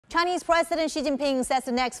Chinese President Xi Jinping says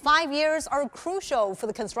the next 5 years are crucial for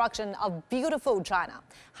the construction of beautiful China,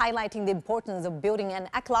 highlighting the importance of building an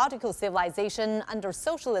ecological civilization under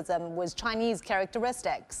socialism with Chinese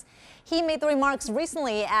characteristics. He made the remarks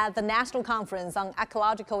recently at the National Conference on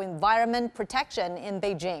Ecological Environment Protection in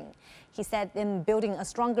Beijing. He said in building a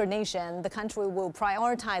stronger nation, the country will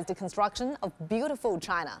prioritize the construction of beautiful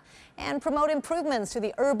China and promote improvements to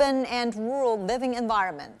the urban and rural living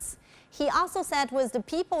environments. He also said with the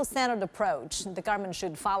people-centered approach, the government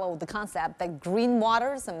should follow the concept that green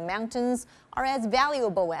waters and mountains are as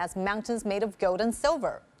valuable as mountains made of gold and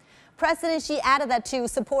silver. President Xi added that to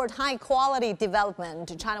support high-quality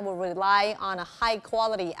development, China will rely on a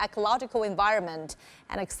high-quality ecological environment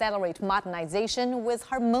and accelerate modernization with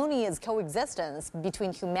harmonious coexistence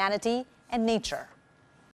between humanity and nature.